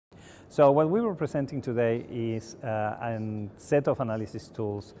So what we were presenting today is a set of analysis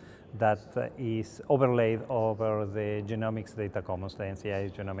tools that is overlaid over the Genomics Data Commons, the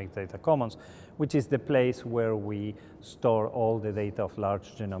NCI Genomics Data Commons, which is the place where we store all the data of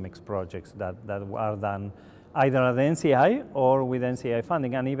large genomics projects that are done either at the NCI or with NCI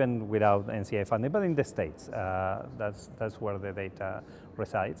funding, and even without NCI funding, but in the States. That's where the data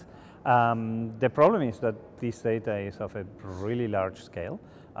resides. The problem is that this data is of a really large scale,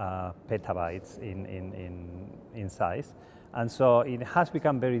 petabytes in size. And so it has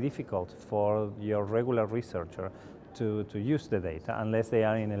become very difficult for your regular researcher to use the data unless they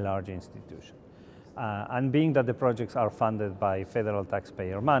are in a large institution. And being that the projects are funded by federal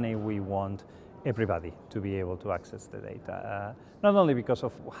taxpayer money, we want everybody to be able to access the data. Not only because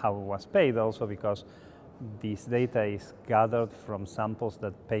of how it was paid, also because this data is gathered from samples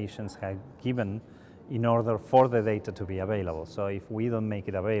that patients have given in order for the data to be available. So if we don't make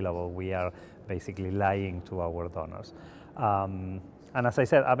it available, we are basically lying to our donors. And as I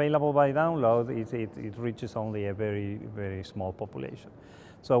said, available by download, it reaches only a very, very small population.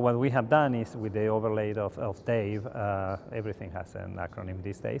 So what we have done is, with the overlay of Dave, everything has an acronym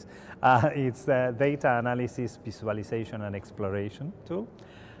these days, it's Data Analysis, Visualization and Exploration tool.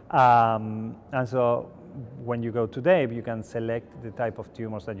 And so when you go to Dave, you can select the type of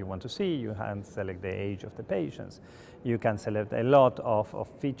tumors that you want to see, you can select the age of the patients, you can select a lot of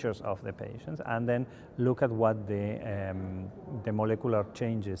features of the patients, and then look at what the molecular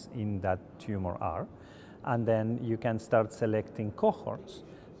changes in that tumor are. And then you can start selecting cohorts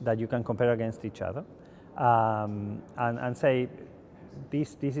that you can compare against each other, and say,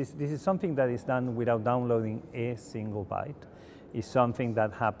 this is something that is done without downloading a single byte. It's something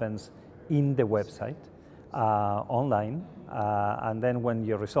that happens in the website, online, and then when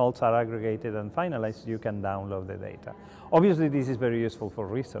your results are aggregated and finalized, you can download the data. Obviously, this is very useful for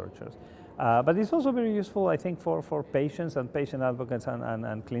researchers, but it's also very useful, I think, for patients and patient advocates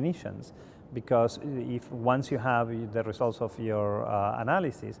and clinicians, because if once you have the results of your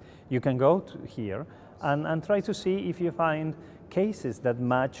analysis, you can go to here and try to see if you find cases that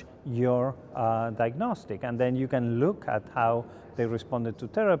match your diagnostic, and then you can look at how they responded to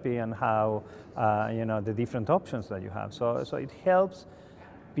therapy and how the different options that you have. So it helps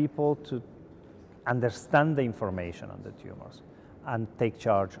people to understand the information on the tumors and take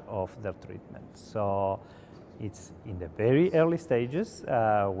charge of their treatment. So it's in the very early stages.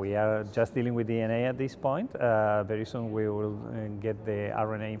 We are just dealing with DNA at this point. Very soon we will get the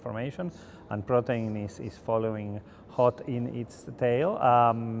RNA information, and protein is following hot in its tail.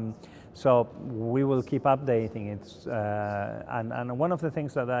 So we will keep updating it. And one of the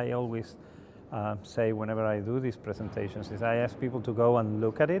things that I always say whenever I do these presentations is I ask people to go and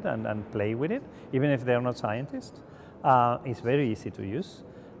look at it and play with it, even if they're not scientists. It's very easy to use.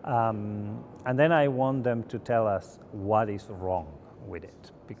 And then I want them to tell us what is wrong with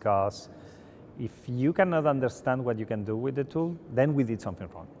it, because if you cannot understand what you can do with the tool, then we did something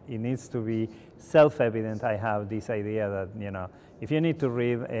wrong. It needs to be self-evident. I have this idea that, if you need to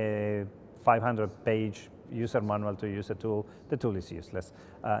read a 500-page user manual to use a tool, the tool is useless.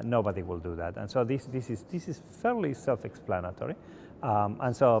 Nobody will do that. And so this is fairly self-explanatory.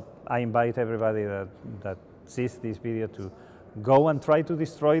 And so I invite everybody that sees this video to go and try to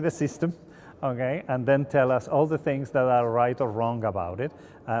destroy the system, okay, and then tell us all the things that are right or wrong about it.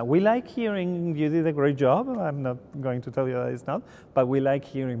 We like hearing you did a great job. I'm not going to tell you that it's not, but we like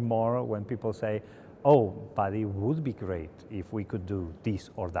hearing more when people say, oh, but it would be great if we could do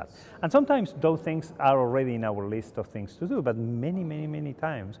this or that. And sometimes those things are already in our list of things to do, but many, many, many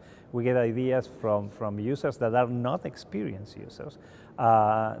times we get ideas from users that are not experienced users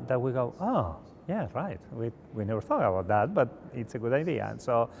that we go, oh, yeah, right. We never thought about that, but it's a good idea. And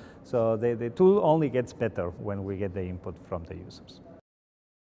so the tool only gets better when we get the input from the users.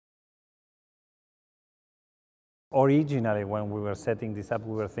 Originally, when we were setting this up,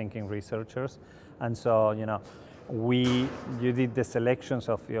 we were thinking researchers, and so you did the selections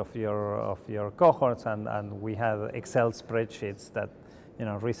of your cohorts, and we had Excel spreadsheets that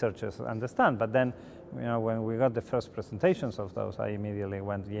researchers understand. But then when we got the first presentations of those, I immediately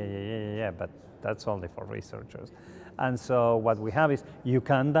went, yeah, but that's only for researchers. And so what we have is, you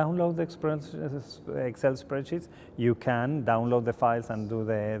can download the Excel spreadsheets, you can download the files and do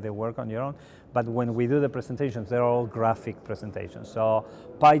the work on your own, but when we do the presentations, they're all graphic presentations. So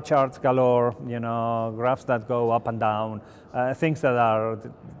pie charts galore, graphs that go up and down, things that are,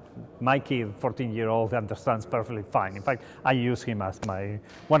 my kid, 14-year-old, understands perfectly fine. In fact, I use him as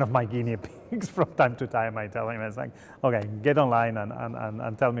one of my guinea pigs from time to time. I tell him, it's like, okay, get online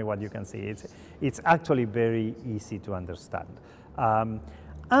and tell me what you can see. It's actually very easy to understand.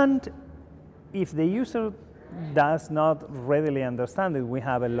 And if the user does not readily understand it, we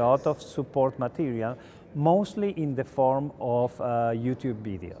have a lot of support material, mostly in the form of YouTube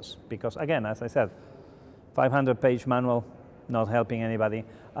videos. Because again, as I said, 500-page manual, not helping anybody,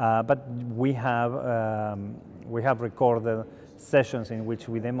 but we have recorded sessions in which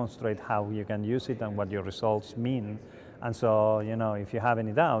we demonstrate how you can use it and what your results mean. And so, if you have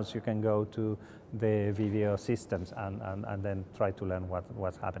any doubts, you can go to the video systems and then try to learn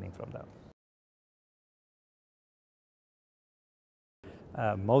what's happening from there.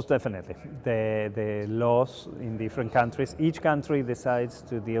 Most definitely. The laws in different countries, each country decides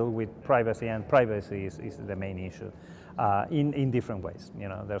to deal with privacy, and privacy is the main issue in different ways.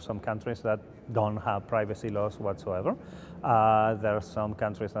 There are some countries that don't have privacy laws whatsoever. There are some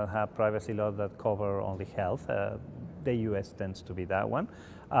countries that have privacy laws that cover only health. The US tends to be that one.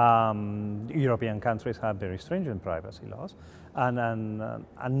 European countries have very stringent privacy laws. And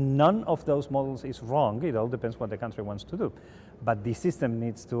none of those models is wrong. It all depends what the country wants to do. But the system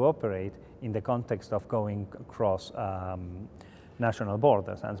needs to operate in the context of going across national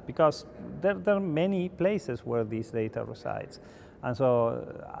borders, and because there are many places where this data resides. And so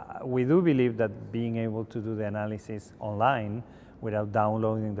we do believe that being able to do the analysis online without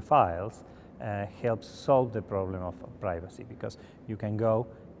downloading the files helps solve the problem of privacy, because you can go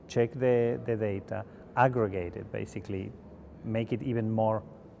check the data, aggregate it, basically make it even more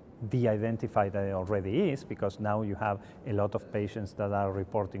de-identified than it already is, because now you have a lot of patients that are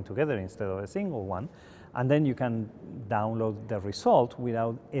reporting together instead of a single one, and then you can download the result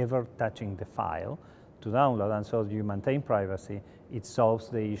without ever touching the file to download, and so you maintain privacy. It solves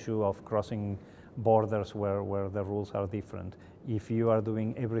the issue of crossing borders where the rules are different. If you are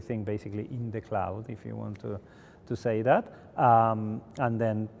doing everything basically in the cloud, if you want to say that, and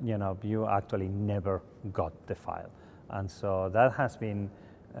then you actually never got the file. And so that has been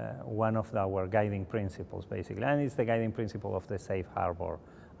one of our guiding principles, basically, and it's the guiding principle of the safe harbor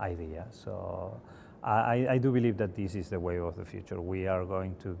idea. So I do believe that this is the way of the future. We are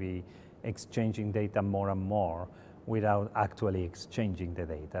going to be exchanging data more and more without actually exchanging the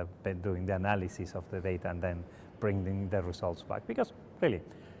data, but doing the analysis of the data and then bringing the results back. Because really,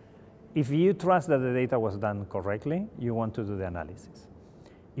 if you trust that the data was done correctly, you want to do the analysis.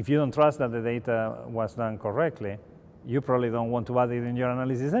 If you don't trust that the data was done correctly, you probably don't want to add it in your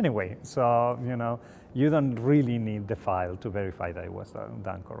analysis anyway. So, you don't really need the file to verify that it was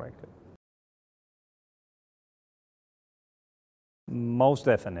done correctly. Most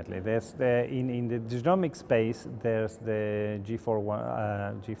definitely. There's in the genomic space, there's the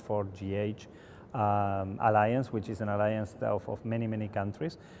G4GH alliance, which is an alliance of many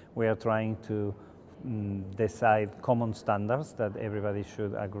countries. We are trying to decide common standards that everybody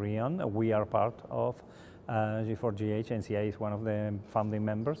should agree on. We are part of G4GH. NCI is one of the founding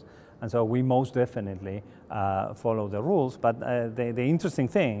members, and so we most definitely follow the rules. But the interesting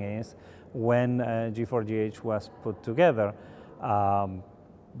thing is, when G4GH was put together,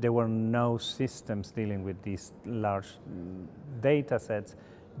 there were no systems dealing with these large data sets.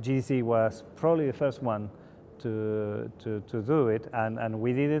 GDC was probably the first one to do it, and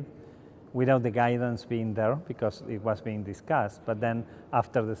we did it without the guidance being there, because it was being discussed. But then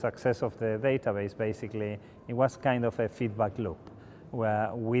after the success of the database, basically, it was kind of a feedback loop,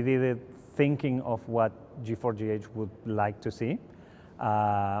 where we did it thinking of what G4GH would like to see,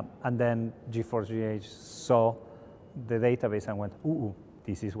 and then G4GH saw the database and went, ooh,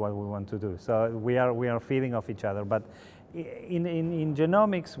 this is what we want to do. So we are feeding off each other. But in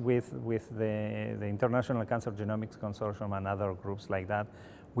genomics, with the International Cancer Genomics Consortium and other groups like that,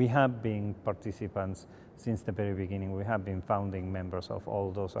 we have been participants since the very beginning. We have been founding members of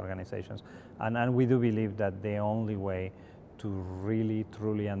all those organizations. And we do believe that the only way to really,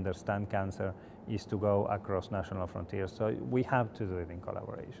 truly understand cancer is to go across national frontiers. So we have to do it in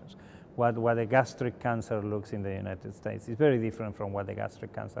collaborations. What a gastric cancer looks in the United States is very different from what a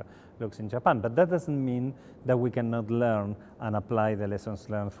gastric cancer looks in Japan. But that doesn't mean that we cannot learn and apply the lessons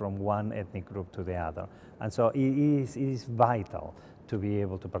learned from one ethnic group to the other. And so it is vital to be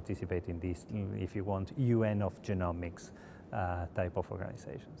able to participate in these, if you want, UN of genomics type of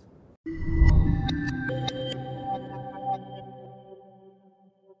organizations.